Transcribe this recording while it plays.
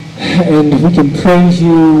And we can praise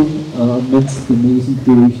you amidst the amazing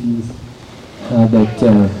creations that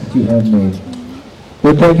you have made.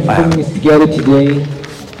 Lord, thank you for bringing us together today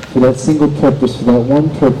for that single purpose, for that one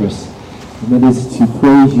purpose, and that is to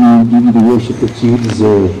praise you and give you the worship that you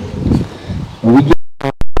deserve. And we get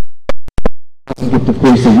the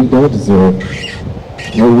praise that we don't deserve.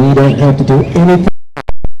 Lord, we don't have to do anything.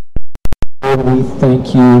 Lord, we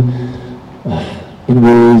thank you in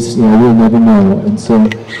ways we'll never know. And so,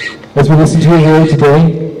 as we listen to your word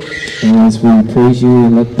today, and as we praise you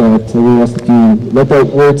and we ask that you let that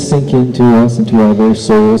word sink into us, into our very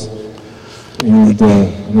souls, and that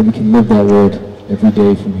we can live that word every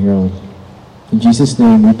day from here on. In Jesus'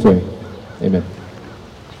 name we pray. Amen.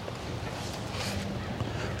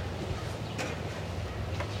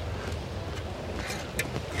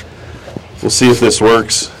 We'll see if this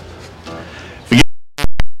works.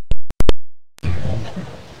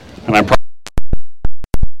 And I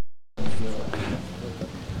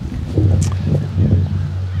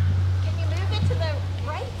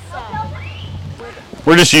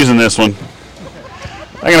We're just using this one.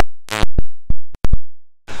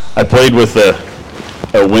 I played with a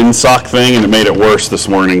windsock thing and it made it worse this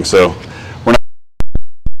morning, so we're not.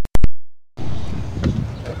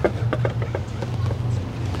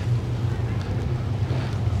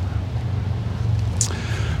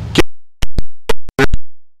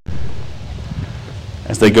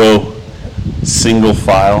 As they go single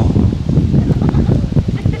file.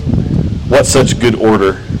 What such good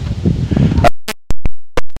order.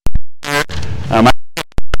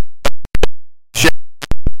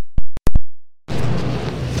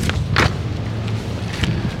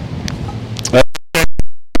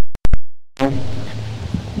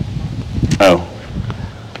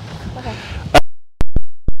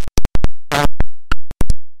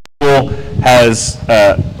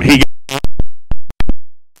 He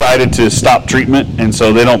decided to stop treatment, and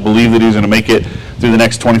so they don't believe that he's going to make it through the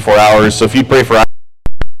next 24 hours. So if you pray for Isaac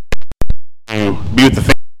to be with the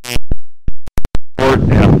family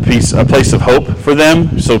and a place of hope for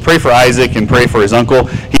them, so pray for Isaac and pray for his uncle.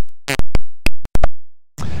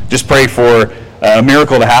 Just pray for a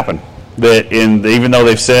miracle to happen. That even though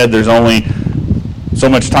they've said there's only so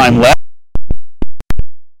much time left,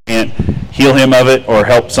 can't heal him of it or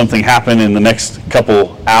help something happen in the next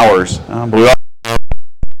couple hours.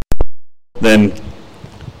 Then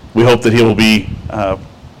we hope that he'll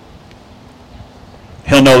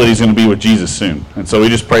know that he's going to be with Jesus soon. And so we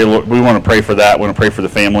just pray, Lord, we want to pray for that. We want to pray for the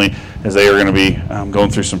family as they are going to be going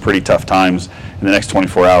through some pretty tough times in the next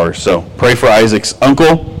 24 hours. So pray for Isaac's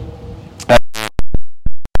uncle,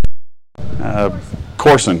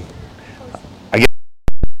 Corson. We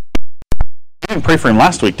didn't pray for him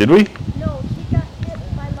last week, did we? No, he got hit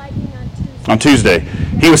by lightning on Tuesday.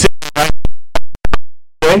 He was hit by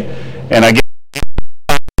lightning, and I guess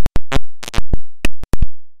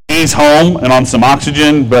he's home and on some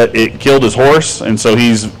oxygen, but it killed his horse, and so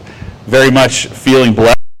he's very much feeling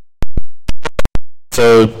blessed.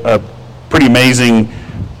 So pretty amazing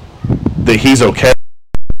that he's okay.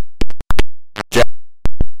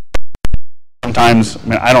 Sometimes,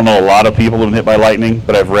 I don't know a lot of people who've been hit by lightning,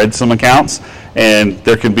 but I've read some accounts, and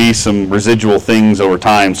there can be some residual things over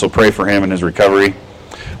time, so pray for him and his recovery.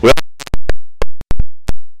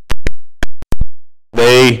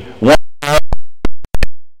 They want to help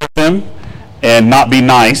him and not be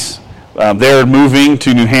nice. They're moving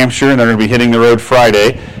to New Hampshire, and they're going to be hitting the road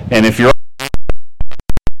Friday, and if you're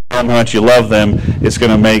how much you love them, it's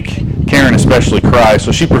going to make Karen especially cry.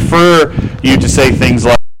 So she'd prefer you to say things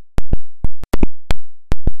like,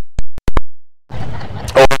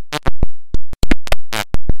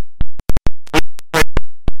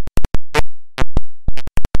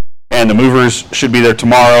 and the movers should be there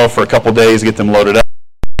tomorrow for a couple days, get them loaded up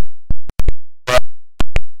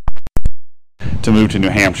to move to New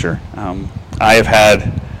Hampshire. I have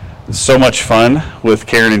had so much fun with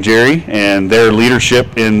Karen and Jerry and their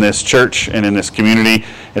leadership in this church and in this community,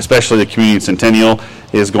 especially the Community Centennial,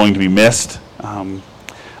 is going to be missed.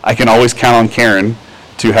 I can always count on Karen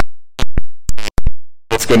to have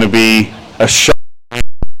it's going to be a show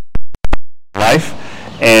life,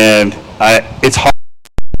 and it's hard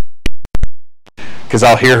because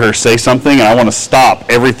I'll hear her say something and I want to stop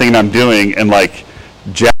everything I'm doing and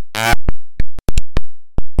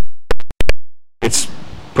it's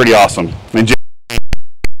pretty awesome. And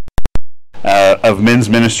of men's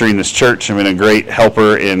ministry in this church, I've been a great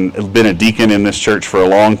helper and been a deacon in this church for a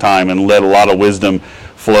long time and let a lot of wisdom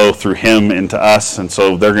flow through him into us, and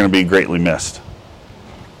so they're going to be greatly missed.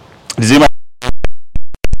 Does anybody?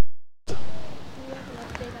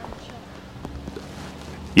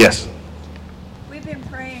 Yes. We've been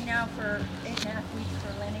praying praying now for 8.5 weeks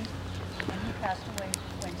for Lenny, and he passed away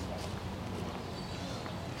Wednesday.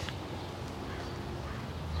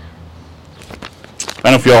 I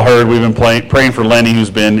don't know if y'all heard, we've been praying for Lenny, who's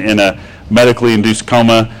been in a medically induced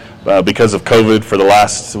coma because of COVID for the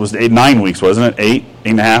last, it was 9 weeks, wasn't it?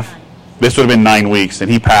 8.5? This would have been 9 weeks,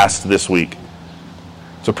 and he passed this week.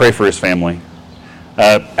 So pray for his family.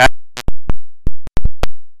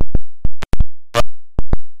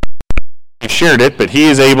 We shared it, but he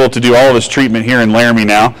is able to do all of his treatment here in Laramie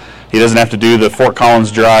now. He doesn't have to do the Fort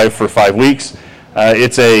Collins drive for 5 weeks.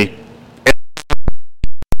 It's a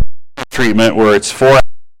treatment where it's 4 hours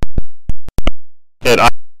at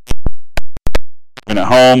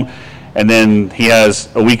home, and then he has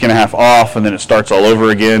a week and a half off, and then it starts all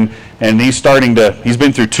over again. And he's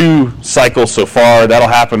been through 2 cycles so far. That'll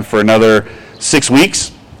happen for another 6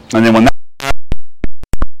 weeks, and then when that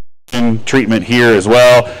treatment here as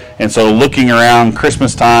well. And so looking around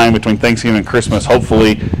Christmas time, between Thanksgiving and Christmas,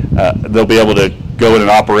 hopefully they'll be able to go in and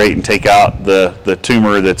operate and take out the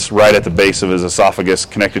tumor that's right at the base of his esophagus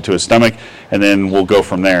connected to his stomach, and then we'll go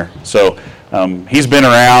from there. So he's been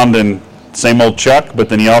around, and same old Chuck, but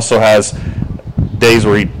then he also has days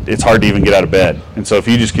where it's hard to even get out of bed. And so if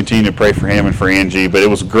you just continue to pray for him and for Angie, but it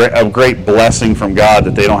was a great blessing from God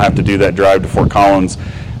that they don't have to do that drive to Fort Collins.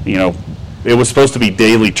 You know, it was supposed to be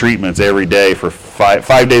daily treatments every day for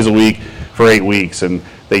five days a week for 8 weeks, and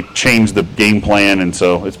they changed the game plan, and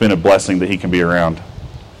so it's been a blessing that he can be around.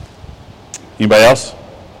 Anybody else?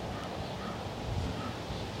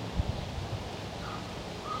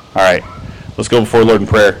 All right, let's go before the Lord in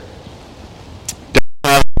prayer.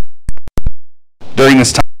 During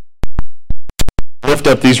this time, lift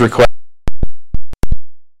up these requests.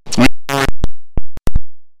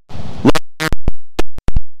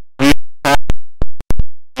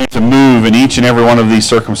 To move in each and every one of these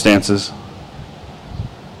circumstances.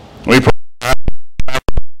 We pray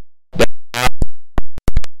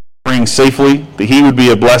bring safely, that he would be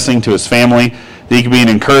a blessing to his family, that he could be an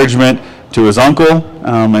encouragement to his uncle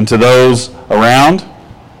and to those around.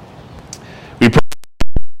 We pray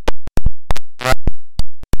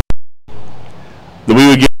that we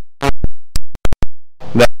would get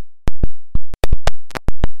that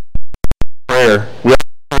prayer. We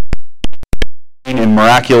in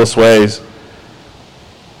miraculous ways.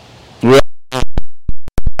 We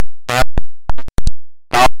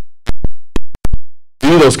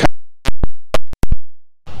do those kinds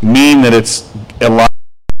of mean that it's a lot.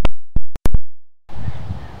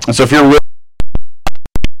 And so if you're with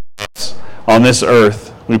us on this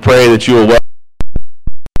earth, we pray that you will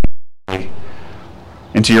welcome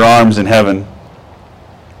into your arms in heaven.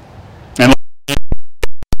 And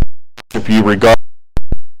if you regard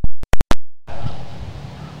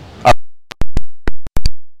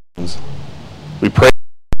we pray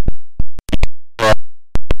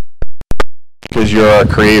because you're our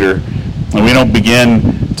creator, and we don't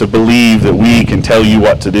begin to believe that we can tell you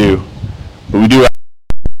what to do, but we do ask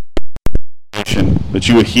that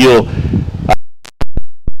you would heal and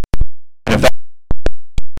if that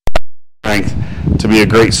strength to be a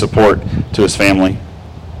great support to his family.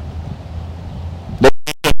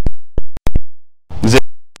 Is it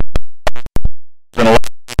been a lot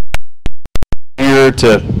here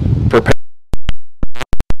to prepare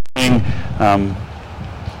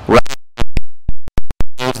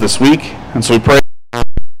this week, and so we pray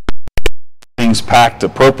things packed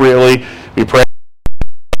appropriately. We pray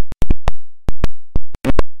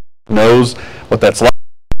knows what that's like,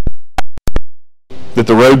 that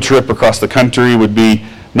the road trip across the country would be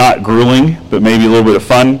not grueling, but maybe a little bit of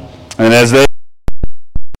fun. And as they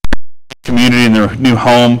community in their new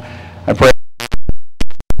home, I pray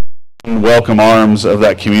welcome arms of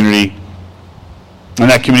that community, and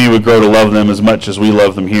that community would grow to love them as much as we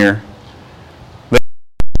love them here.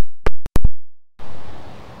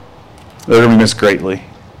 They're going to be missed greatly.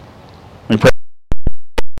 We pray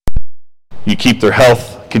you keep their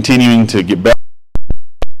health continuing to get better.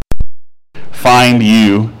 Find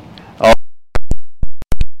you all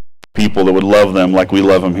people that would love them like we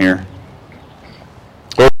love them here.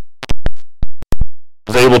 I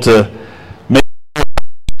was able to make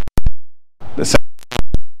this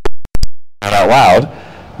out loud,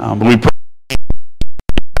 but we pray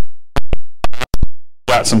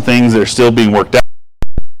about some things that are still being worked out.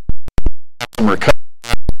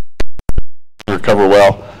 Recover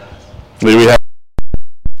well. We have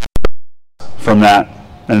from that,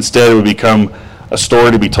 and instead it would become a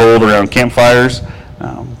story to be told around campfires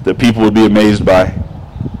that people would be amazed by.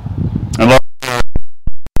 And Lord,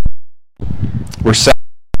 we're sad.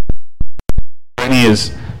 Benny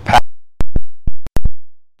is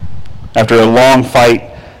after a long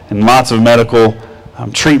fight and lots of medical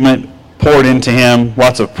treatment poured into him,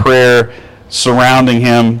 lots of prayer surrounding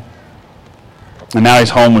him, and now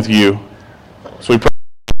he's home with you. So we pray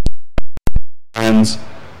friends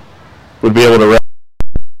would be able to rest.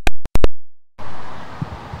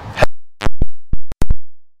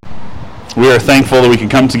 We are thankful that we can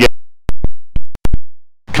come together,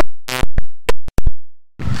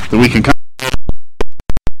 that we can come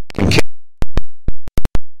and carry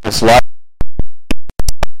this life.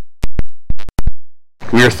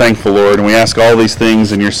 We are thankful, Lord, and we ask all these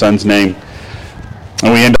things in your Son's name.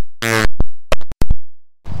 And we end up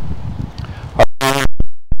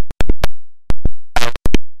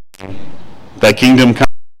thy kingdom come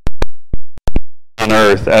on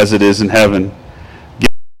earth as it is in heaven.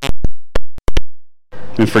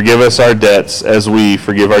 And forgive us our debts as we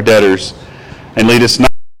forgive our debtors. And lead us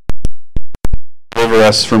not, deliver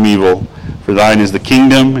us from evil. For thine is the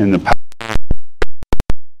kingdom and the power.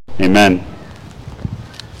 Amen.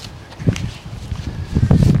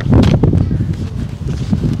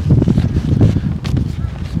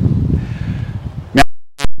 Now,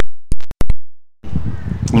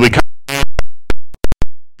 we come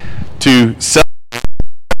to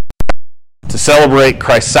celebrate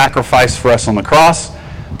Christ's sacrifice for us on the cross,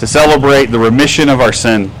 to celebrate the remission of our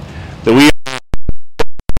sin, that we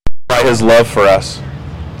by his love for us.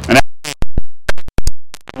 And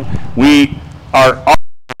we are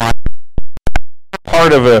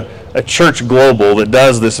part of a church global that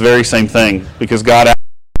does this very same thing, because God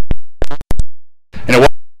and it wasn't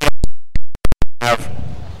have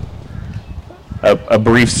a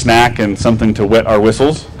brief snack and something to wet our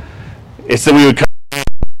whistles. It's that we would come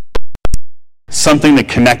something that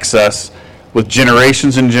connects us with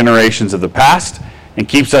generations and generations of the past and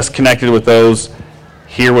keeps us connected with those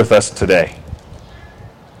here with us today.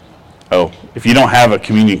 Oh, if you don't have a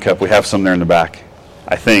communion cup, we have some there in the back,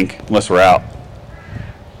 I think, unless we're out.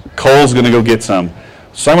 Cole's going to go get some.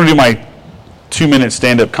 So I'm going to do my 2-minute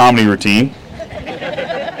stand-up comedy routine.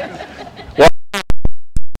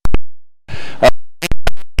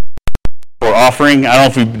 For offering, I don't know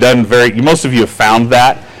if we've done most of you have found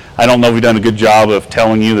that. I don't know if we've done a good job of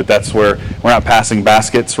telling you that that's where we're not passing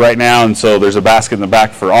baskets right now, and so there's a basket in the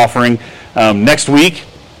back for offering. Next week,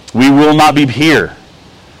 we will not be here.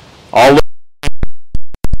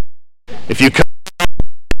 If you come,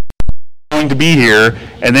 going to be here,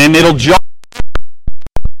 and then it'll jump.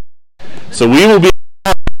 So we will be.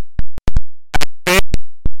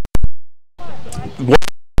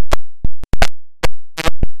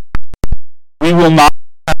 We will not.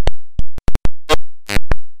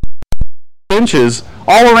 Benches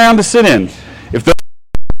all around to sit in. If they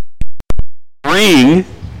bring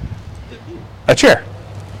a chair,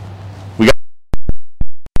 we got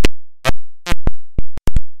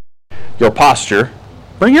your posture.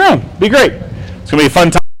 Bring your own. Be great. It's gonna be a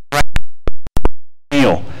fun time.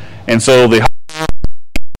 Meal, and so the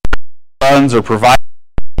funds are providing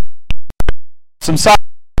some sides,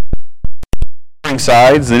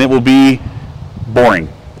 and it will be boring.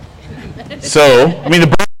 So I mean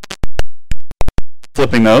the.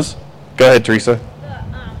 Flipping those. Go ahead, Teresa. The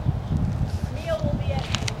meal will be at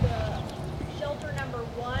the shelter number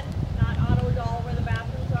 1, not Auto Doll where the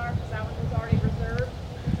bathrooms are, because that one was already reserved.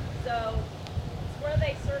 So it's where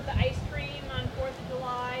they serve the ice cream on 4th of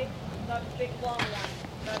July. The big long one.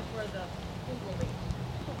 That's where the food will be.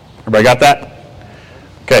 Everybody got that?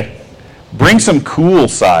 Okay. Bring some cool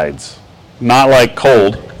sides. Not like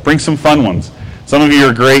cold. Bring some fun ones. Some of you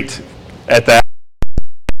are great at that.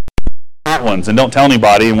 Ones, and don't tell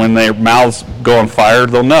anybody, and when their mouths go on fire,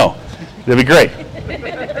 they'll know. That'd be great.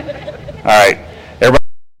 All right. Everybody.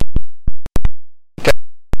 Okay.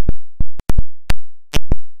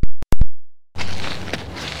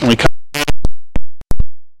 And we come.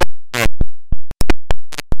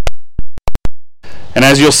 And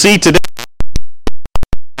as you'll see today,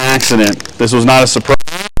 accident. This was not a surprise.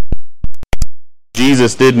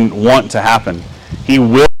 Jesus didn't want to happen. He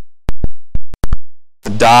will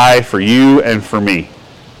die for you and for me.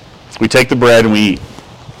 We take the bread and we eat.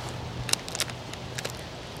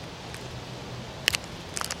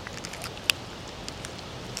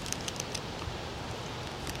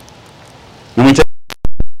 When we take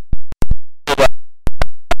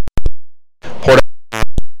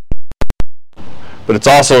but it's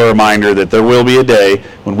also a reminder that there will be a day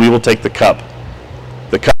when we will take the cup.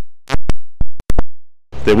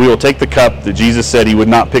 That we will take the cup that Jesus said he would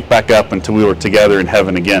not pick back up until we were together in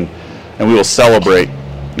heaven again. And we will celebrate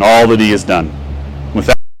all that he has done. With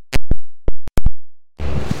that,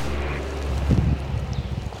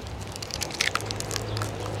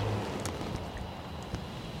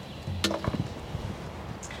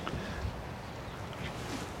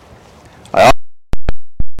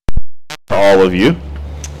 all of you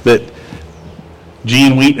that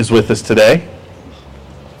Gene Wheat is with us today.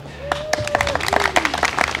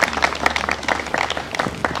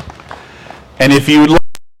 And if you would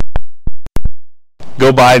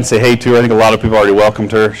go by and say hey to her, I think a lot of people already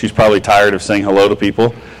welcomed her. She's probably tired of saying hello to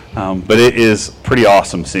people. But it is pretty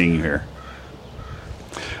awesome seeing you here.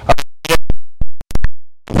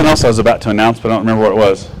 Something else I was about to announce, but I don't remember what it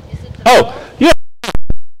was. Oh, yeah.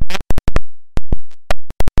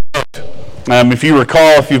 If you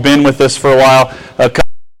recall, if you've been with us for a while, a couple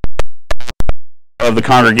of the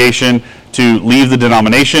congregation to leave the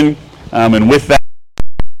denomination, and with that,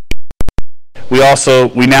 we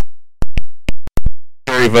now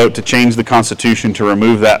vote to change the Constitution to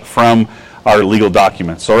remove that from our legal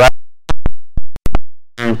documents. So, right,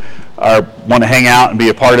 want to hang out and be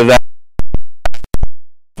a part of that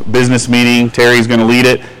business meeting. Terry's going to lead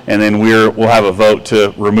it, and then we'll have a vote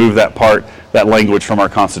to remove that language from our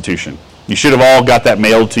Constitution. You should have all got that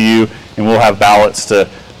mailed to you, and we'll have ballots to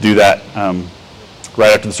do that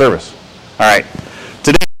right after the service. All right.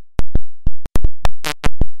 Today,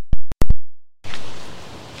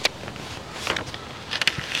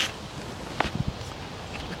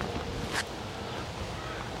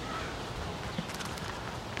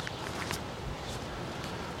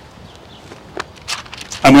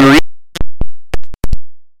 I'm going to read.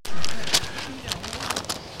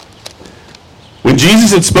 When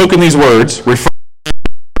Jesus had spoken these words, referring to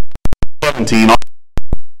 17,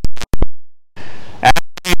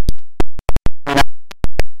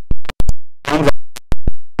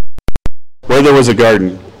 where there was a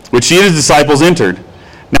garden, which he and his disciples entered.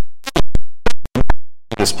 Now,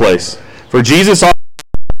 this place, for Jesus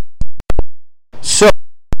so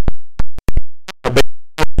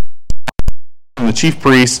the chief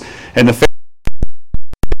priests and the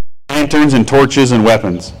lanterns and torches and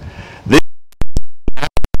weapons. They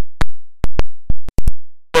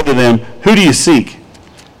said to them, "Who do you seek?"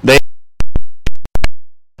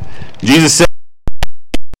 Jesus said,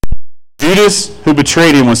 Judas, who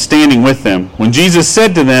betrayed him, was standing with them. When Jesus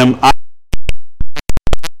said to them,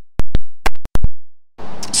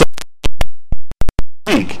 "So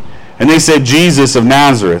seek," and they said, "Jesus of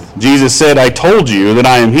Nazareth." Jesus said, "I told you that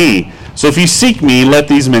I am he. So if you seek me, let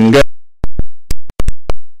these men go."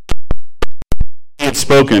 He had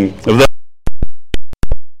spoken of those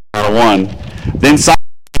one. Then Simon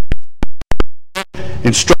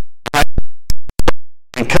instructed.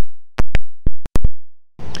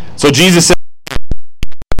 So Jesus said,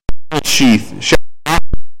 "Sheath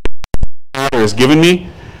Father has given me."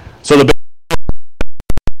 So the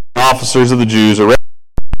officers of the Jews are ready.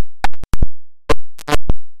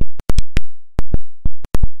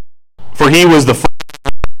 For he was the first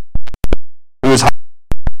who was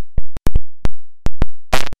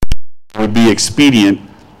would be expedient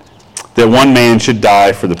that one man should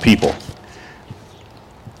die for the people.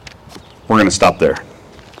 We're going to stop there.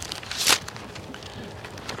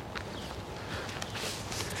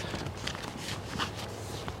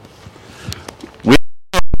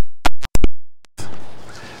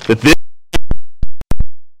 That this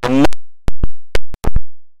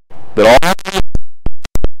that all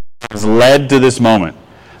has led to this moment,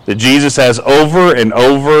 that Jesus has over and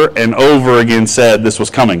over and over again said this was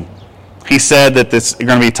coming. He said that this is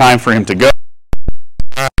going to be time for him to go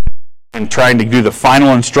and trying to do the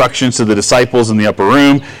final instructions to the disciples in the upper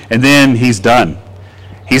room, and then he's done.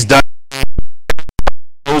 He's done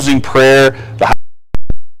closing prayer, the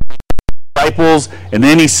disciples, and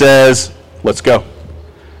then he says, "Let's go.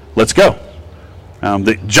 Let's go." John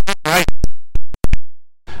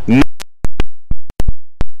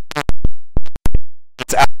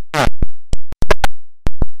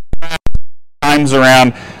times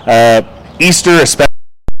around Easter, especially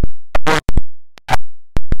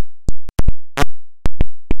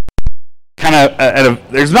kind of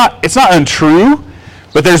it's not untrue,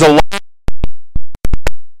 but there's a lot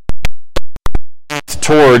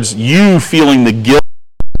towards you feeling the guilt.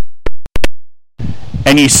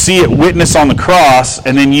 And you see it witnessed on the cross,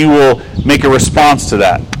 and then you will make a response to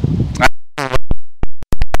that.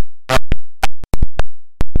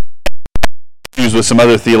 With some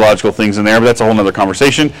other theological things in there, but that's a whole other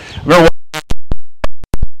conversation. Remember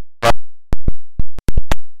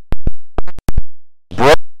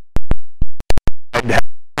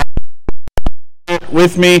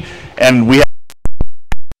with me, and we have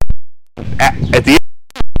at the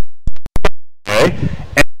end,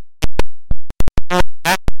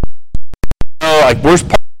 like where's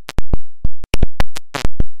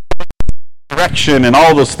direction and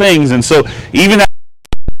all those things, and so even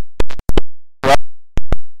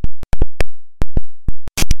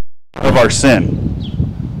of our sin,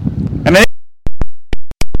 and then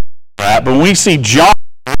But when we see John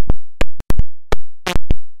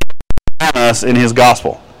us in his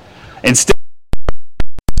gospel, instead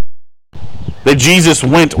that Jesus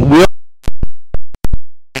went will,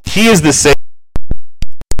 he is the same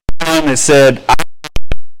one that said,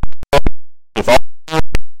 with all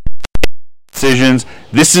decisions,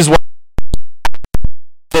 this is what,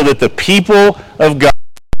 so that the people of God,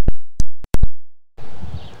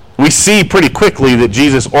 we see pretty quickly that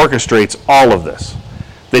Jesus orchestrates all of this,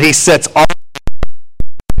 that he sets all.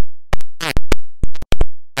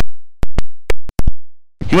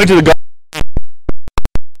 He went to the garden,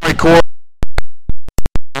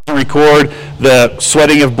 record the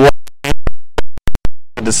sweating of blood.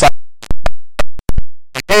 The disciples,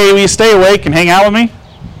 hey, will you stay awake and hang out with me?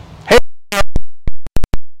 Hey,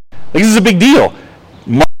 this is a big deal.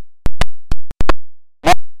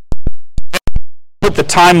 Put the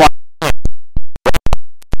timeline.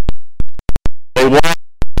 They walked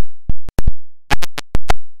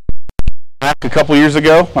back a couple years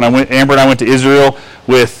ago when Amber and I went to Israel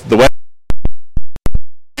with the West.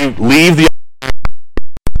 You leave the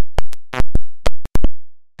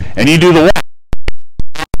and you do the walk.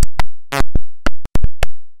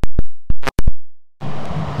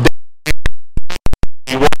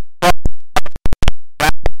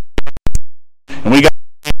 And we got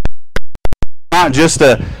not just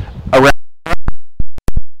a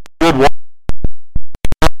good walk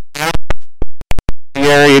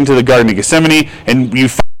area into the Garden of Gethsemane, and you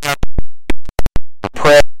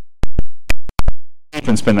pray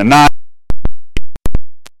and spend the night.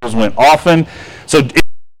 Went often, so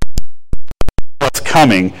what's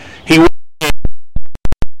coming? He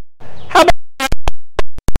how about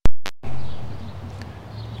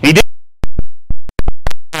he did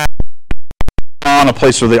on a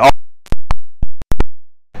place where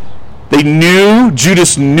they knew,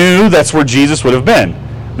 Judas knew that's where Jesus would have been.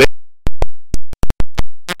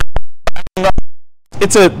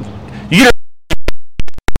 It's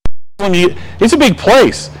a big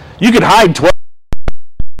place. You could hide 12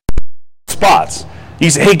 spots. You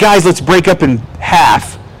say, hey guys, let's break up in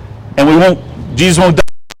half, and Jesus won't die.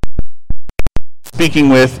 Speaking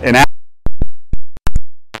with an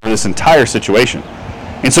for this entire situation.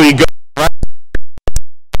 And so you go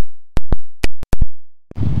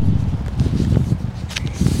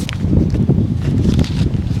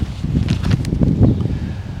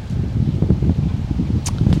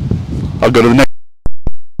I'll go to the next.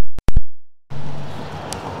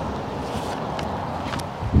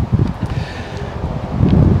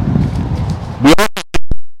 We all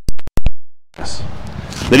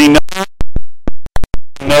that he knows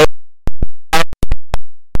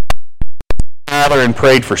Father and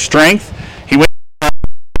prayed for strength. He would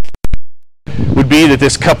be that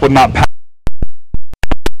this cup would not pass.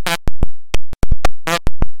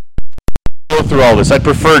 Go through all this. I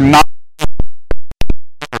prefer not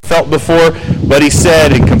felt before, but he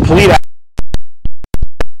said in complete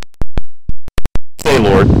say,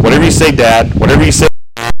 Lord, whatever you say, Dad, whatever you say,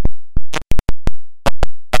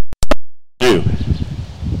 do.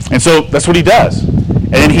 And so that's what he does.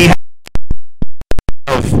 And then he has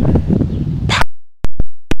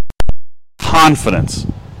confidence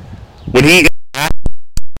when he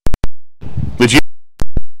that you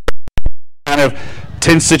kind of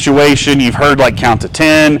tense situation, you've heard like count to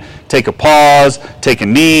 10, take a pause, take a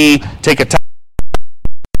knee, take a time.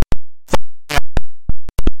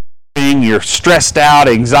 You're stressed out,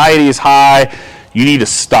 anxiety is high, you need to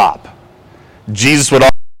stop. Jesus would,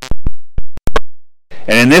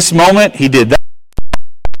 and in this moment, he did that.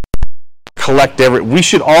 We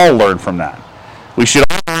should all learn from that. We should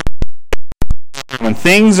all, when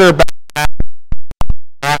things are bad,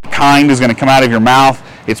 kind is going to come out of your mouth,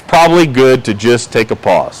 it's probably good to just take a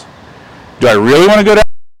pause. Do I really want to go down?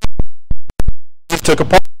 Just took a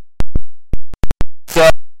pause. So,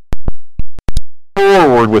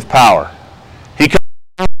 forward with power. He comes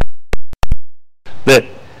that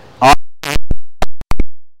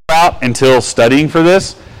out until studying for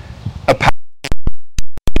this, a power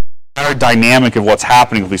dynamic of what's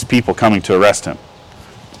happening with these people coming to arrest him.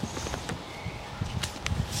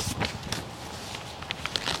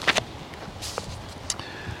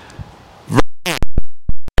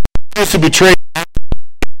 To betray.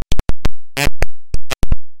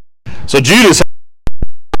 So Judas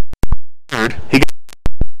heard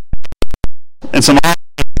and some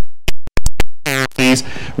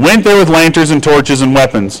went there with lanterns and torches and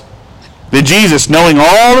weapons. Then Jesus, knowing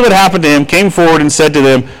all that had happened to him, came forward and said to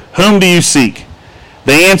them, "Whom do you seek?"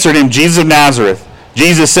 They answered him, "Jesus of Nazareth."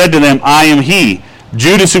 Jesus said to them, "I am he."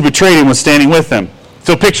 Judas, who betrayed him, was standing with them.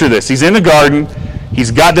 So picture this. He's in the garden.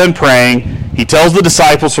 He's got done praying. He tells the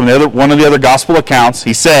disciples from one of the other gospel accounts,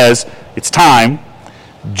 he says, it's time.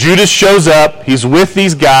 Judas shows up, he's with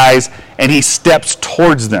these guys, and he steps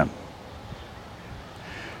towards them.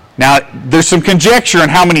 Now, there's some conjecture on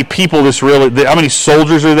how many people how many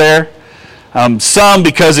soldiers are there. Some,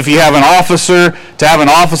 because if you have an officer, to have an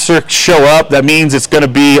officer show up, that means it's going to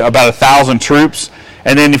be about 1,000 troops.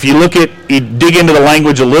 And then if you dig into the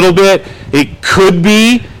language a little bit,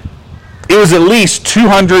 it was at least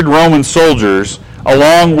 200 Roman soldiers,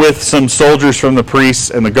 along with some soldiers from the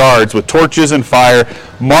priests and the guards with torches and fire,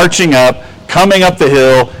 marching up, coming up the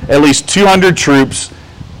hill, at least 200 troops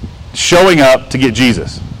showing up to get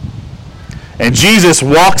Jesus. And Jesus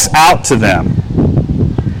walks out to them,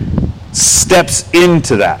 steps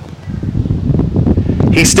into that.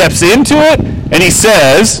 He steps into it, and he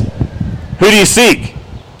says, who do you seek?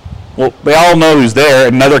 Well, they all know who's there.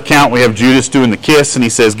 In another account, we have Judas doing the kiss, and he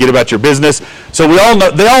says, get about your business. So they all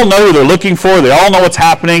know who they're looking for. They all know what's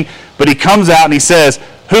happening. But he comes out and he says,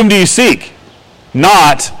 whom do you seek?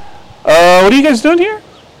 Not, what are you guys doing here?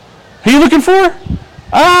 Who are you looking for?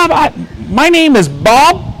 My name is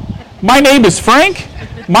Bob. My name is Frank.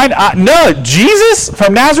 No, Jesus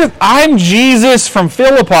from Nazareth? I'm Jesus from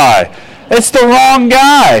Philippi. It's the wrong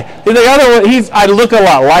guy. The other one, I look a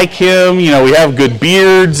lot like him. We have good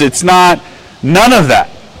beards. It's not, none of that.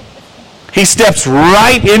 He steps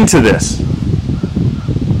right into this.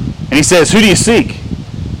 And he says, who do you seek?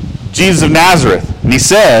 Jesus of Nazareth. And he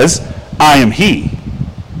says, I am he.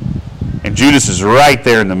 And Judas is right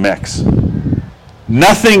there in the mix.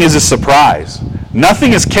 Nothing is a surprise.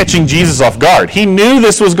 Nothing is catching Jesus off guard. He knew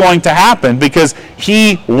this was going to happen because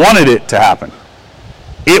he wanted it to happen.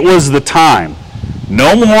 It was the time.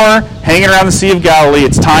 No more hanging around the Sea of Galilee.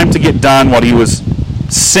 It's time to get done what he was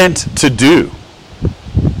sent to do.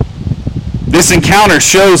 This encounter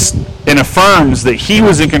shows and affirms that he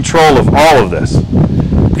was in control of all of this.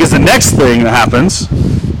 Because the next thing that happens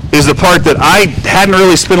is the part that I hadn't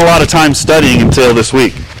really spent a lot of time studying until this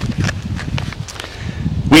week.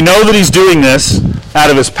 We know that he's doing this out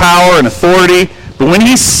of his power and authority, but when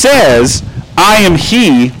he says, I am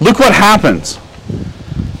he, look what happens.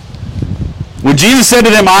 When Jesus said to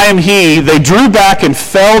them, I am he, they drew back and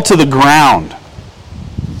fell to the ground.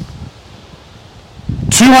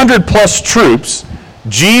 200 plus troops,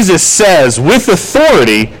 Jesus says with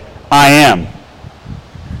authority, I am.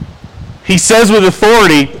 He says with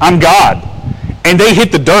authority, I'm God. And they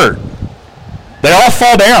hit the dirt. They all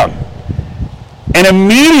fall down. And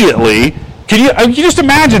immediately, can you just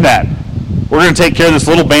imagine that? We're going to take care of this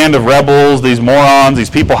little band of rebels, these morons, these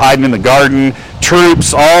people hiding in the garden,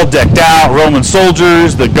 troops all decked out, Roman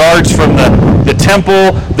soldiers, the guards from the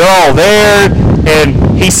temple, they're all there.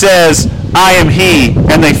 And he says, I am he,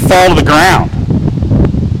 and they fall to the ground.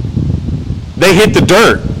 They hit the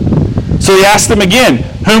dirt. So he asks them again,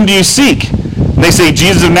 whom do you seek? And they say,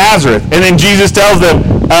 Jesus of Nazareth. And then Jesus tells them,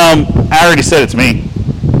 I already said it's me.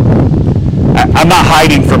 I'm not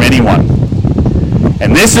hiding from anyone.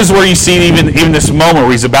 And this is where you see even this moment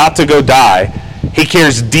where he's about to go die. He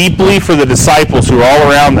cares deeply for the disciples who are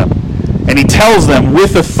all around them. And he tells them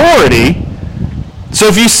with authority, so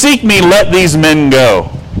if you seek me, let these men go.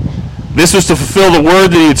 This was to fulfill the word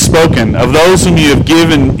that he had spoken. Of those whom you have gave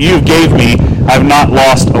me, I have not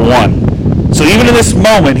lost a one. So even in this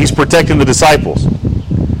moment, he's protecting the disciples.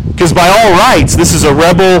 Because by all rights, this is a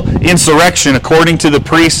rebel insurrection according to the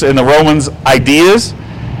priests and the Romans' ideas,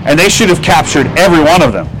 and they should have captured every one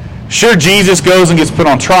of them. Sure, Jesus goes and gets put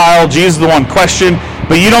on trial. Jesus is the one questioned,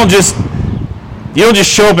 but you don't just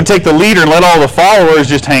show up and take the leader and let all the followers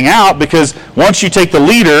just hang out, because once you take the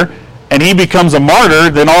leader and he becomes a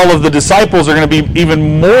martyr, then all of the disciples are going to be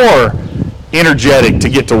even more energetic to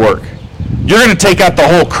get to work. You're going to take out the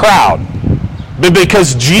whole crowd. But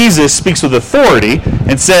because Jesus speaks with authority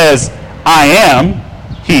and says, I am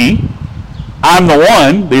he, I'm the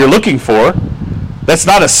one that you're looking for, that's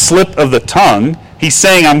not a slip of the tongue. He's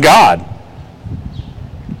saying, I'm God.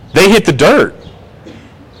 They hit the dirt.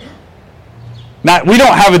 Now, we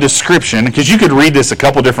don't have a description, because you could read this a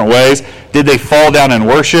couple different ways. Did they fall down and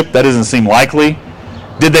worship? That doesn't seem likely.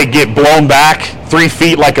 Did they get blown back 3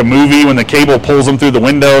 feet like a movie when the cable pulls them through the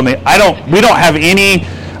window? And we don't have any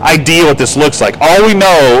idea what this looks like. All we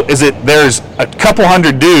know is that there's a couple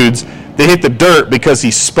hundred dudes that hit the dirt because he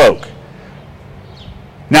spoke.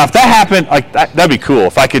 Now, if that happened, that'd be cool.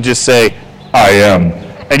 If I could just say, I am,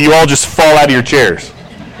 and you all just fall out of your chairs.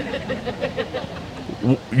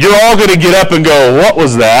 You're all going to get up and go, what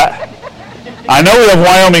was that? I know we have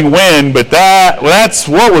Wyoming wind, but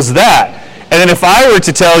what was that? And then if I were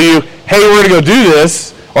to tell you, hey, we're going to go do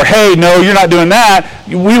this, or hey, no, you're not doing that,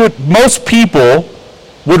 most people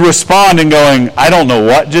would respond in going, I don't know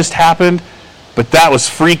what just happened, but that was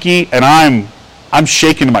freaky, and I'm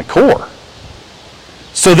shaking to my core.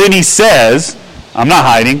 So then he says, I'm not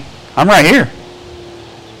hiding. I'm right here.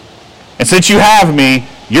 And since you have me,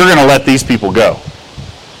 you're going to let these people go.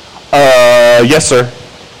 Yes, sir.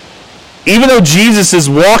 Even though Jesus is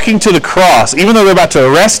walking to the cross, even though they're about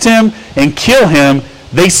to arrest him and kill him,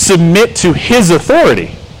 they submit to his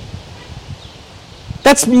authority.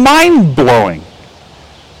 That's mind-blowing.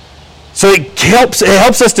 So it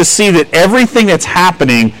helps us to see that everything that's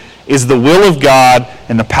happening is the will of God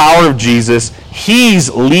and the power of Jesus. He's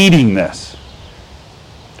leading this.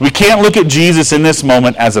 We can't look at Jesus in this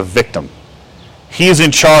moment as a victim. He is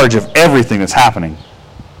in charge of everything that's happening.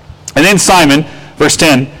 And then Simon, verse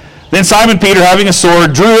 10, then Simon Peter, having a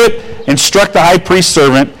sword, drew it and struck the high priest's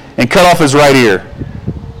servant and cut off his right ear.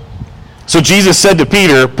 So Jesus said to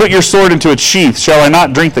Peter, put your sword into its sheath. Shall I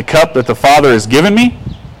not drink the cup that the Father has given me?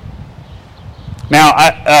 Now,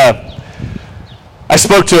 I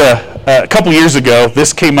spoke to a couple years ago.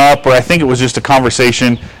 This came up, or I think it was just a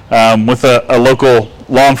conversation with a local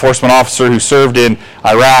law enforcement officer who served in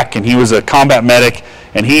Iraq, and he was a combat medic,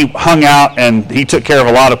 and he hung out and he took care of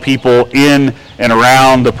a lot of people in and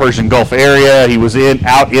around the Persian Gulf area. He was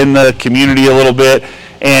out in the community a little bit,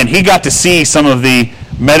 and he got to see some of the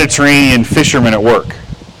Mediterranean fishermen at work.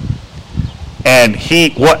 And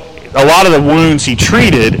a lot of the wounds he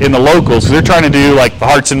treated in the locals, they're trying to do like the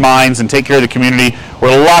hearts and minds and take care of the community, were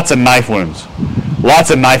lots of knife wounds, lots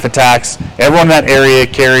of knife attacks. Everyone in that area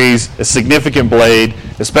carries a significant blade,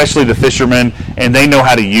 especially the fishermen, and they know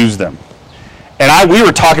how to use them. And we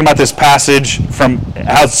were talking about this passage from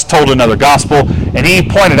how it's told in another gospel, and he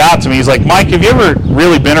pointed out to me, he's like, Mike, have you ever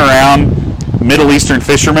really been around Middle Eastern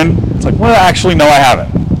fishermen? It's like, well, actually, no, I haven't.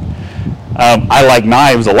 I like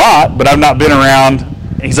knives a lot, but I've not been around.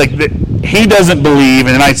 He's like, he doesn't believe,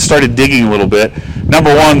 and then I started digging a little bit.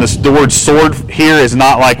 Number one, the word sword here is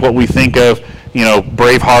not like what we think of,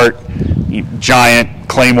 Braveheart, giant,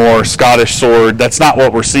 claymore, Scottish sword. That's not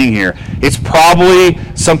what we're seeing here. It's probably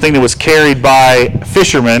something that was carried by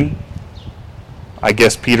fishermen. I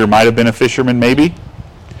guess Peter might have been a fisherman, maybe.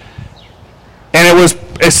 And it was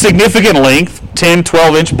a significant length, 10,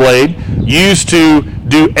 12-inch blade, used to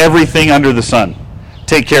do everything under the sun.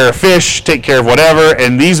 Take care of fish, take care of whatever,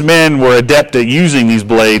 and these men were adept at using these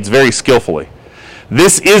blades very skillfully.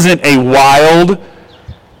 This isn't a wild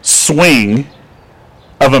swing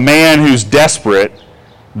of a man who's desperate.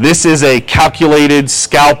 This is a calculated,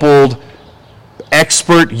 scalpeled,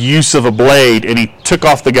 expert use of a blade, and he took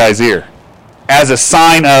off the guy's ear as a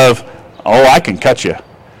sign of, oh, I can cut you.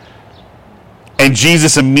 And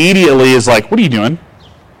Jesus immediately is like, what are you doing?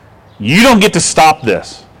 You don't get to stop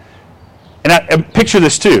this. And picture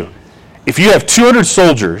this too. If you have 200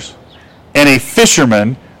 soldiers and a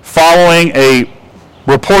fisherman following a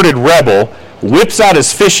reported rebel whips out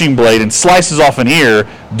his fishing blade and slices off an ear,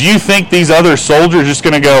 do you think these other soldiers are just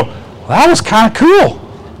going to go, well, that was kind of cool?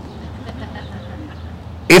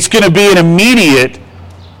 It's going to be an immediate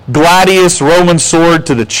gladius Roman sword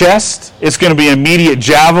to the chest. It's going to be an immediate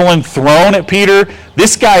javelin thrown at Peter.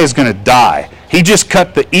 This guy is going to die. He just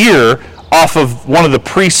cut the ear off of one of the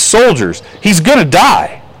priest's soldiers. He's going to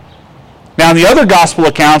die. Now, in the other gospel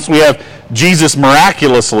accounts, we have Jesus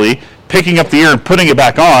miraculously picking up the ear and putting it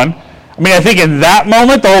back on. I mean, I think in that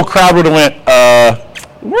moment, the whole crowd would have went,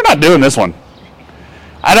 we're not doing this one.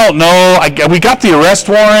 I don't know. We got the arrest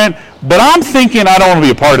warrant, but I'm thinking I don't want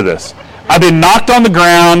to be a part of this. I've been knocked on the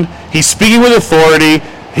ground. He's speaking with authority.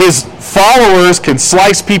 His followers can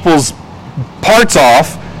slice people's parts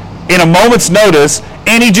off in a moment's notice,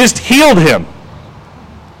 and he just healed him.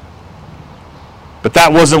 But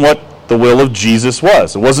that wasn't what the will of Jesus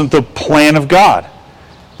was. It wasn't the plan of God.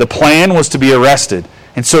 The plan was to be arrested.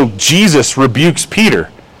 And so Jesus rebukes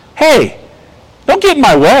Peter. Hey, don't get in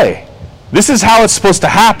my way. This is how it's supposed to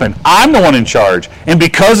happen. I'm the one in charge. And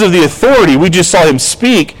because of the authority, we just saw him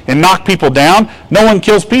speak and knock people down. No one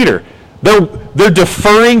kills Peter. They're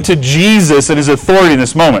deferring to Jesus and his authority in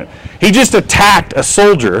this moment. He just attacked a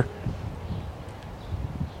soldier,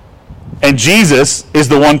 and Jesus is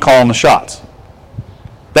the one calling the shots.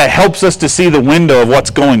 That helps us to see the window of what's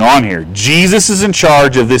going on here. Jesus is in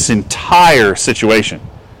charge of this entire situation.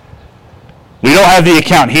 We don't have the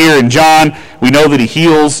account here in John. We know that he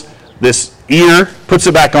heals this ear, puts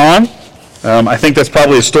it back on. I think that's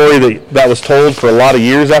probably a story that was told for a lot of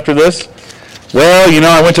years after this. Well,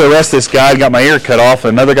 I went to arrest this guy, got my ear cut off,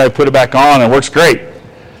 and another guy put it back on, and it works great.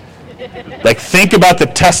 Like, think about the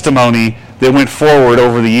testimony that went forward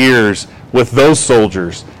over the years with those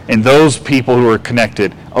soldiers and those people who were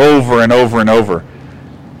connected over and over and over.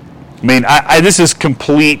 I mean, this is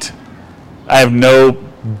complete. I have no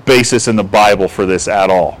basis in the Bible for this at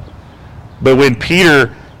all. But when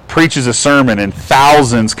Peter preaches a sermon and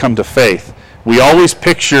thousands come to faith, we always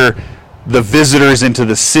picture the visitors into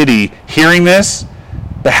the city hearing this.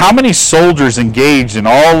 But how many soldiers engaged in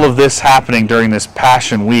all of this happening during this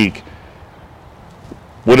Passion Week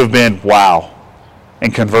would have been, wow,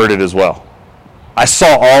 and converted as well? I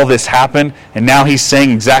saw all this happen, and now he's saying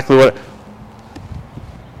exactly what.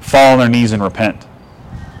 Fall on their knees and repent.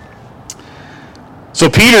 So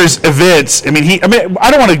Peter's events, I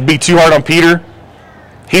don't want to be too hard on Peter.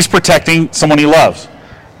 He's protecting someone he loves.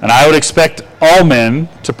 And I would expect all men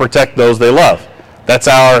to protect those they love. That's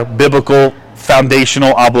our biblical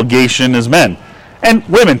foundational obligation as men. And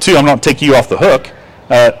women too. I'm not taking you off the hook.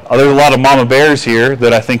 There's a lot of mama bears here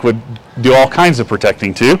that I think would do all kinds of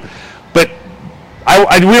protecting too. But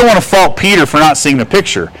we don't want to fault Peter for not seeing the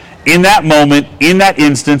picture. In that moment, in that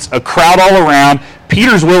instance, a crowd all around,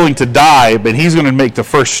 Peter's willing to die, but he's going to make the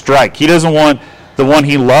first strike. He doesn't want the one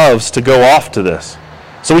he loves to go off to this.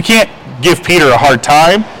 So we can't give Peter a hard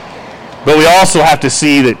time, but we also have to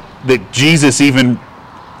see that Jesus even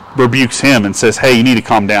rebukes him and says, hey, you need to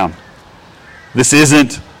calm down. This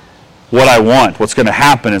isn't what I want. What's going to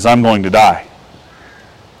happen is I'm going to die.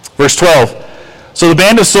 Verse 12. So the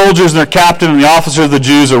band of soldiers and their captain and the officer of the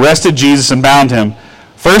Jews arrested Jesus and bound him.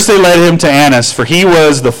 First they led him to Annas, for he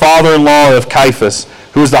was the father-in-law of Caiaphas,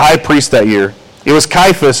 who was the high priest that year. It was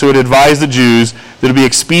Caiaphas who had advised the Jews that it would be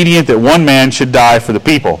expedient that one man should die for the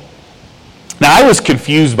people. Now I was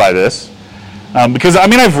confused by this, because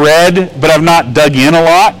I've read, but I've not dug in a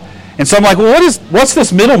lot. And so I'm like, well, what's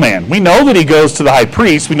this middleman? We know that he goes to the high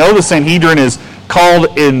priest. We know the Sanhedrin is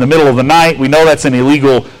called in the middle of the night. We know that's an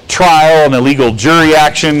illegal trial, an illegal jury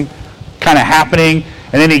action kind of happening.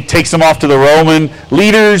 And then he takes them off to the Roman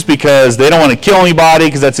leaders because they don't want to kill anybody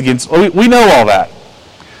because that's against... We know all that.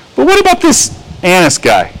 But what about this Annas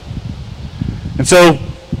guy? And so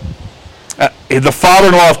the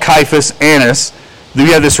father-in-law of Caiaphas, Annas,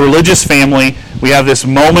 we have this religious family. We have this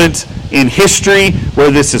moment in history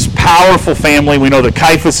where this is powerful family. We know that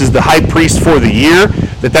Caiaphas is the high priest for the year,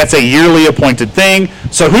 that's a yearly appointed thing.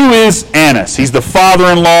 So who is Annas? He's the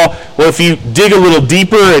father-in-law. Well, if you dig a little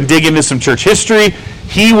deeper and dig into some church history,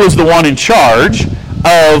 he was the one in charge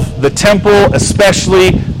of the temple,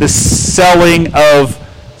 especially the selling of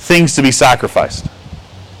things to be sacrificed.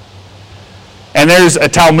 And there's a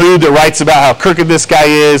Talmud that writes about how crooked this guy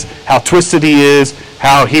is, how twisted he is,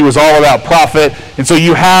 how he was all about profit. And so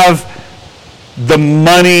you have the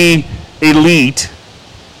money elite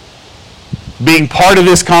being part of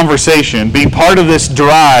this conversation, being part of this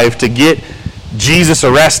drive to get Jesus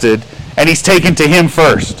arrested, and he's taken to him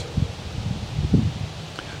first.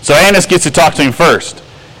 So Annas gets to talk to him first.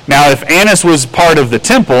 Now, if Annas was part of the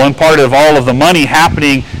temple and part of all of the money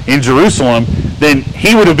happening in Jerusalem, then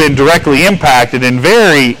he would have been directly impacted and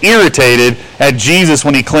very irritated at Jesus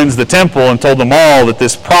when he cleansed the temple and told them all that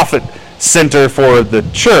this profit center for the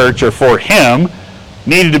church, or for him,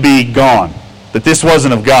 needed to be gone, that this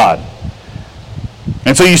wasn't of God.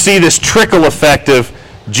 And so you see this trickle effect of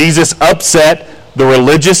Jesus upset the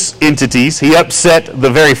religious entities. He upset the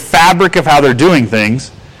very fabric of how they're doing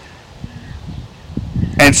things.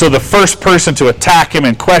 And so the first person to attack him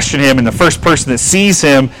and question him, and the first person that sees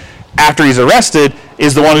him after he's arrested,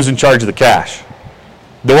 is the one who's in charge of the cash.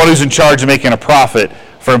 The one who's in charge of making a profit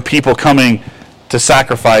from people coming to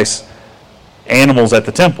sacrifice animals at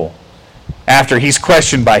the temple. After he's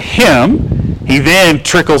questioned by him, he then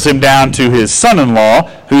trickles him down to his son-in-law,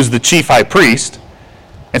 who's the chief high priest.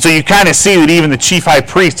 And so you kind of see that even the chief high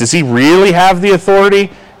priest, does he really have the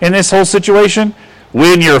authority in this whole situation?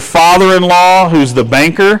 When your father-in-law, who's the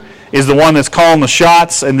banker, is the one that's calling the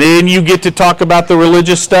shots, and then you get to talk about the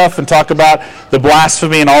religious stuff and talk about the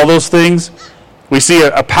blasphemy and all those things, we see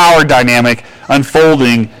a power dynamic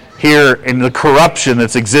unfolding here in the corruption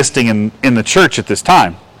that's existing in the church at this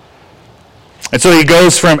time. And so he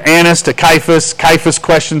goes from Annas to Caiaphas. Caiaphas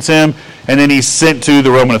questions him, and then he's sent to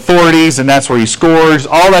the Roman authorities, and that's where he scores.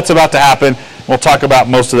 All that's about to happen. We'll talk about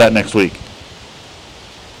most of that next week.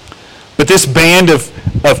 But this band of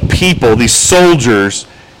people, these soldiers,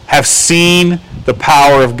 have seen the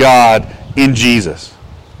power of God in Jesus.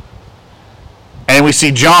 And we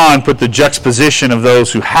see John put the juxtaposition of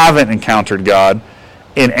those who haven't encountered God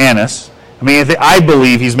in Annas. I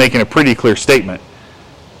believe he's making a pretty clear statement.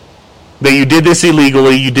 That you did this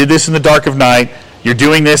illegally, you did this in the dark of night, you're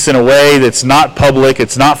doing this in a way that's not public,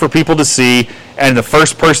 it's not for people to see, and the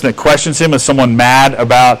first person that questions him is someone mad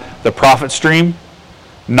about the profit stream,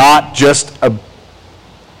 not just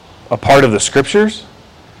a part of the scriptures.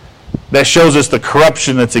 that shows us the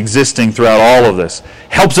corruption that's existing throughout all of this.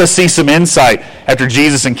 Helps us see some insight after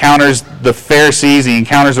Jesus encounters the Pharisees, he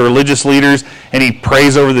encounters the religious leaders, and he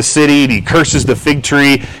prays over the city, and he curses the fig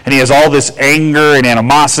tree, and he has all this anger and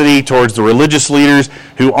animosity towards the religious leaders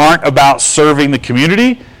who aren't about serving the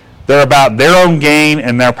community. They're about their own gain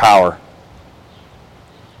and their power.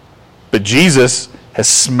 But Jesus has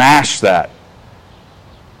smashed that.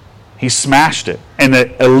 He smashed it. And the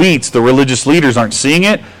elites, the religious leaders, aren't seeing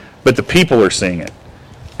it, but the people are seeing it.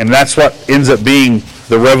 And that's what ends up being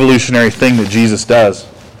the revolutionary thing that Jesus does.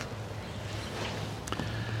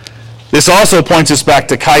 This also points us back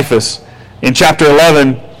to Caiaphas. In chapter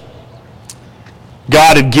 11,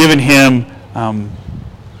 God had given him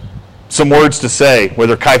some words to say,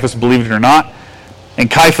 whether Caiaphas believed it or not.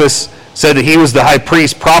 And Caiaphas said that he was the high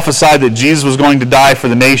priest, prophesied that Jesus was going to die for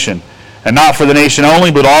the nation. And not for the nation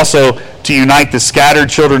only, but also to unite the scattered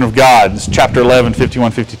children of God. This is chapter 11,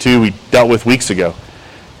 51, 52, we dealt with weeks ago.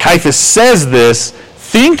 Caiaphas says this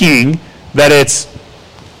thinking that it's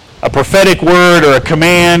a prophetic word or a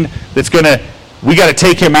command that's we got to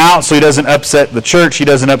take him out so he doesn't upset the church, he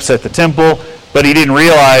doesn't upset the temple, but he didn't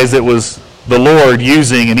realize it was the Lord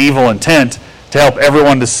using an evil intent to help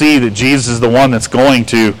everyone to see that Jesus is the one that's going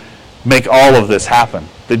to make all of this happen.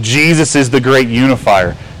 That Jesus is the great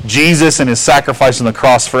unifier. Jesus and his sacrifice on the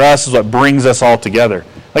cross for us is what brings us all together.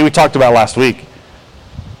 Like we talked about last week.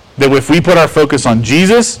 That if we put our focus on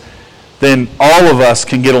Jesus, then all of us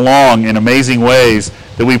can get along in amazing ways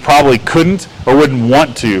that we probably couldn't or wouldn't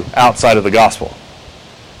want to outside of the gospel.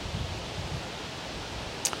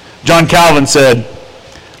 John Calvin said,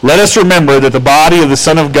 "Let us remember that the body of the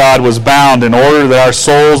Son of God was bound in order that our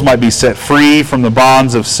souls might be set free from the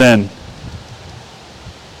bonds of sin.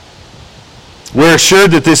 We're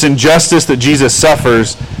assured that this injustice that Jesus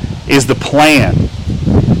suffers is the plan.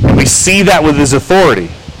 And we see that with his authority.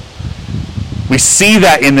 We see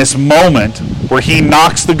that in this moment where he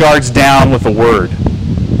knocks the guards down with a word.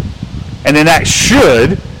 And then that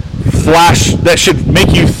should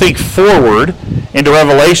make you think forward into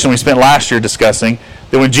Revelation we spent last year discussing,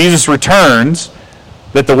 that when Jesus returns,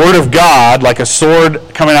 that the word of God, like a sword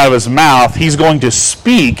coming out of his mouth, he's going to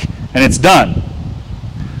speak and it's done.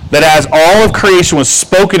 That as all of creation was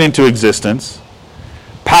spoken into existence,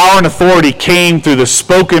 power and authority came through the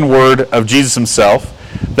spoken word of Jesus himself,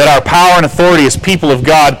 that our power and authority as people of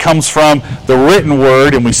God comes from the written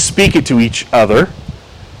word and we speak it to each other.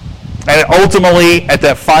 And ultimately, at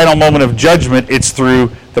that final moment of judgment, it's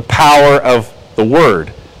through the power of the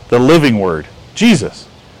word, the living word, Jesus.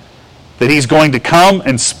 That he's going to come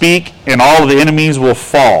and speak and all of the enemies will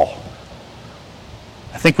fall.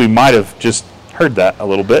 I think we might have just heard that a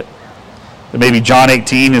little bit. That maybe John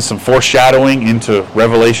 18 is some foreshadowing into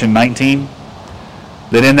Revelation 19.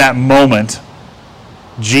 That in that moment,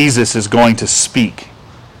 Jesus is going to speak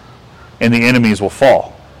and the enemies will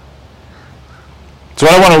fall. So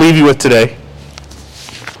what I want to leave you with today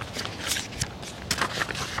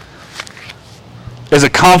is a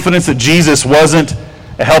confidence that Jesus wasn't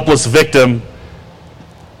a helpless victim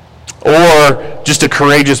or just a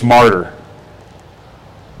courageous martyr.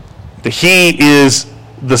 That he is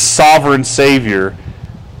the sovereign Savior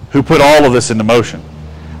who put all of this into motion.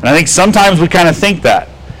 And I think sometimes we kind of think that.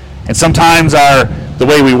 And sometimes the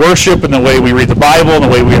way we worship and the way we read the Bible and the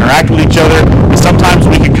way we interact with each other, sometimes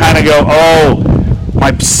we can kind of go, oh,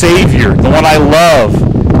 my Savior, the one I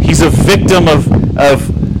love, he's a victim of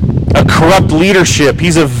a corrupt leadership.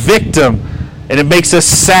 He's a victim. And it makes us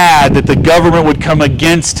sad that the government would come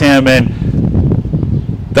against him, and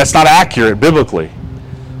that's not accurate biblically.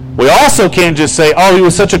 We also can't just say, oh, he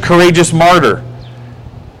was such a courageous martyr.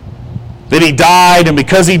 That he died, and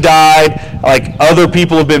because he died, like other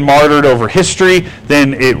people have been martyred over history,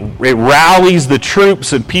 then it rallies the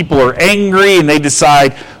troops and people are angry and they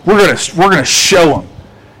decide, we're gonna show them.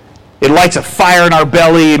 It lights a fire in our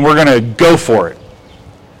belly and we're going to go for it.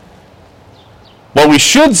 What we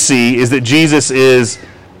should see is that Jesus is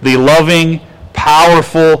the loving,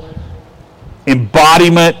 powerful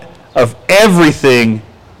embodiment of everything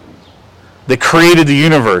that created the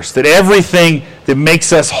universe, that everything that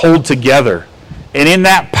makes us hold together. And in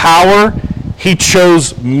that power, he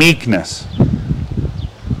chose meekness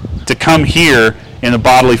to come here in the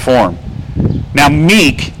bodily form. Now,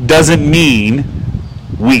 meek doesn't mean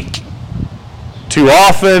weak. Too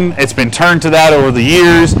often, it's been turned to that over the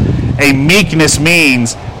years. A meekness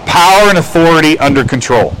means power and authority under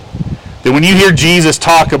control. That when you hear Jesus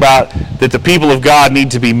talk about that the people of God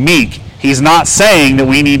need to be meek, he's not saying that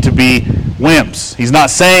we need to be wimps. He's not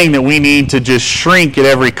saying that we need to just shrink at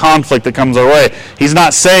every conflict that comes our way. He's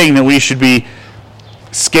not saying that we should be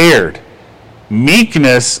scared.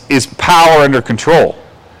 Meekness is power under control.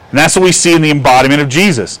 And that's what we see in the embodiment of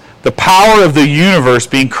Jesus. The power of the universe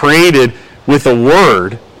being created with a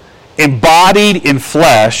word, embodied in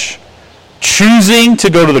flesh, choosing to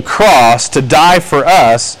go to the cross to die for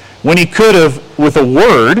us when he could have with a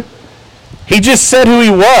word. He just said who he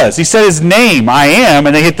was. He said his name, I am,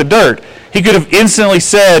 and they hit the dirt. He could have instantly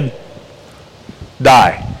said,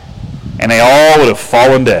 die. And they all would have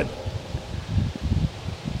fallen dead.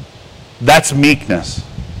 That's meekness.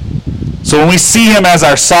 So when we see him as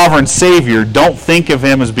our sovereign Savior, don't think of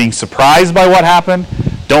him as being surprised by what happened.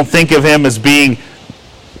 Don't think of him as being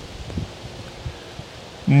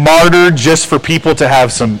martyred just for people to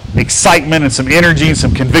have some excitement and some energy and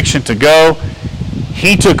some conviction to go.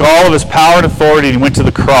 He took all of his power and authority and went to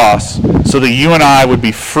the cross so that you and I would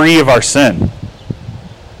be free of our sin.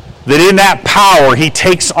 That in that power, he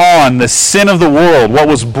takes on the sin of the world. What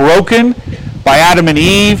was broken by Adam and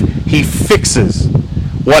Eve, he fixes.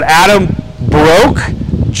 What Adam broke,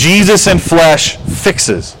 Jesus in flesh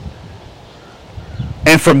fixes.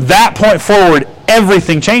 And from that point forward,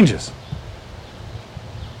 everything changes.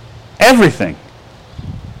 Everything.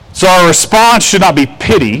 So our response should not be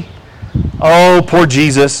pity, oh, poor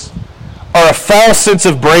Jesus, or a false sense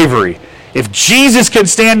of bravery. If Jesus can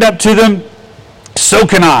stand up to them, so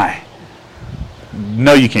can I.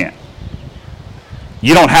 No, you can't.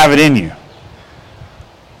 You don't have it in you.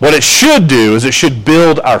 What it should do is it should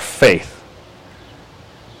build our faith.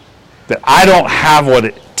 That I don't have what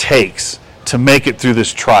it takes to make it through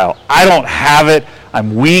this trial. I don't have it.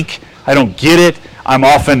 I'm weak. I don't get it. I'm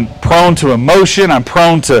often prone to emotion. I'm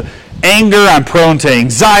prone to anger. I'm prone to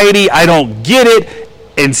anxiety. I don't get it.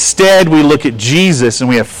 Instead, we look at Jesus and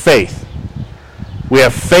we have faith. We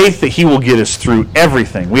have faith that he will get us through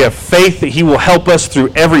everything. We have faith that he will help us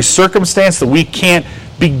through every circumstance that we can't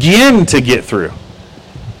begin to get through.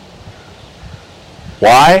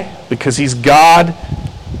 Why? Because he's God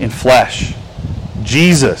in flesh.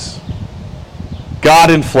 Jesus, God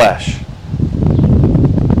in flesh,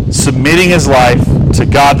 submitting his life to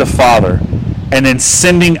God the Father, and then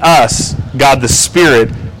sending us, God the Spirit,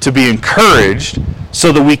 to be encouraged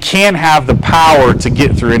so that we can have the power to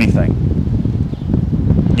get through anything.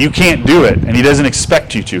 You can't do it, and he doesn't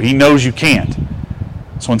expect you to. He knows you can't.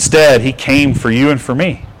 So instead, he came for you and for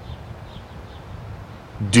me.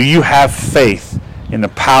 Do you have faith in the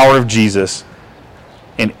power of Jesus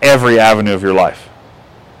in every avenue of your life?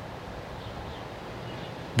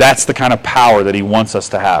 That's the kind of power that he wants us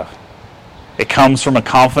to have. It comes from a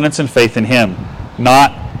confidence and faith in him,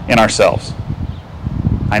 not in ourselves.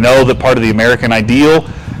 I know that part of the American ideal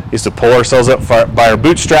is to pull ourselves up by our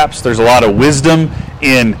bootstraps. There's a lot of wisdom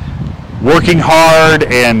in working hard,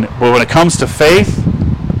 but when it comes to faith,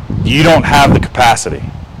 you don't have the capacity.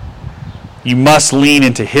 You must lean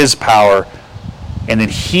into his power, and then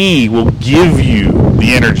he will give you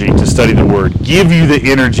the energy to study the Word, give you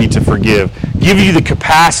the energy to forgive, give you the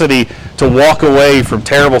capacity to walk away from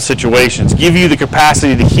terrible situations, give you the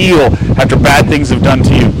capacity to heal after bad things have done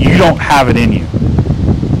to you. You don't have it in you,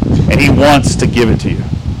 and he wants to give it to you.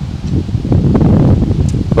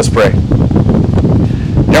 Let's pray.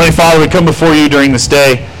 Heavenly Father, we come before you during this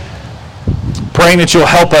day, praying that you'll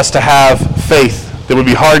help us to have faith that would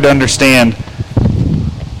be hard to understand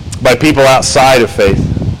by people outside of faith.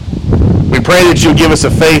 We pray that you'll give us a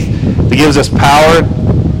faith that gives us power,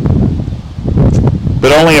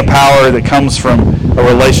 but only a power that comes from a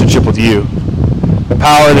relationship with you. A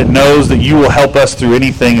power that knows that you will help us through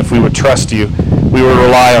anything if we would trust you, we would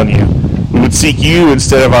rely on you. We would seek you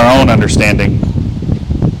instead of our own understanding.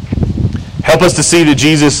 Help us to see that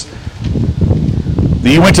Jesus, that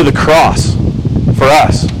you went to the cross for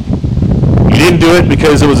us. You didn't do it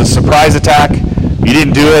because it was a surprise attack. You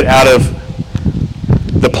didn't do it out of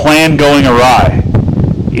the plan going awry.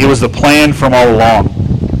 It was the plan from all along.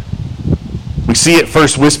 We see it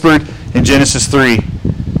first whispered in Genesis 3.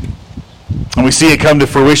 And we see it come to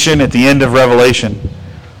fruition at the end of Revelation.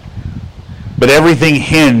 But everything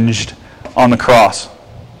hinged on the cross.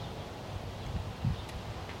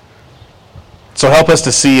 So help us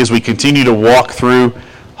to see as we continue to walk through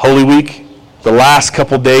Holy Week, the last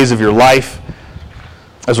couple days of your life,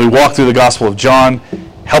 as we walk through the Gospel of John,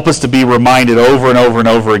 help us to be reminded over and over and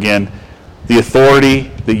over again the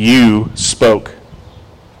authority that you spoke.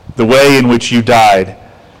 The way in which you died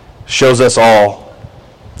shows us all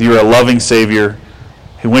that you're a loving Savior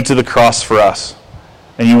who went to the cross for us,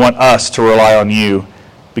 and you want us to rely on you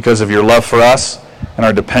because of your love for us and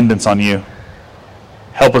our dependence on you.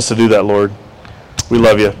 Help us to do that, Lord. We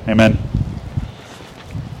love you. Amen.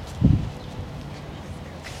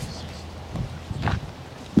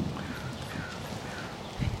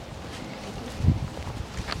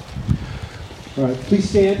 All right, please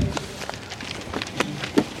stand.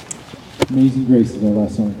 Amazing Grace is our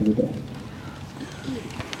last song for the day.